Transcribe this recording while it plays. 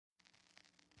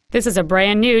This is a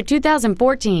brand new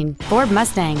 2014 Ford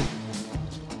Mustang.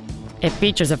 It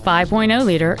features a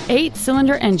 5.0-liter,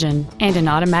 8-cylinder engine and an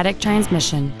automatic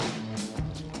transmission.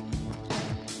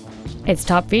 Its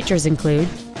top features include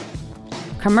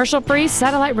commercial-free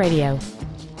satellite radio,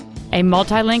 a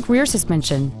multi-link rear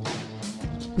suspension,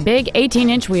 big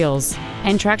 18-inch wheels,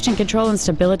 and traction control and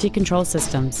stability control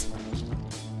systems.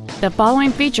 The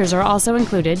following features are also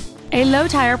included: a low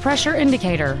tire pressure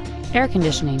indicator, air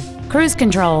conditioning, cruise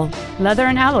control, leather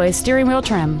and alloy steering wheel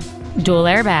trim, dual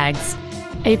airbags,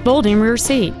 a folding rear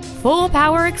seat, full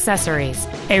power accessories,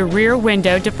 a rear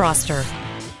window defroster.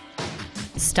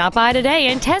 Stop by today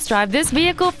and test drive this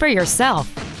vehicle for yourself.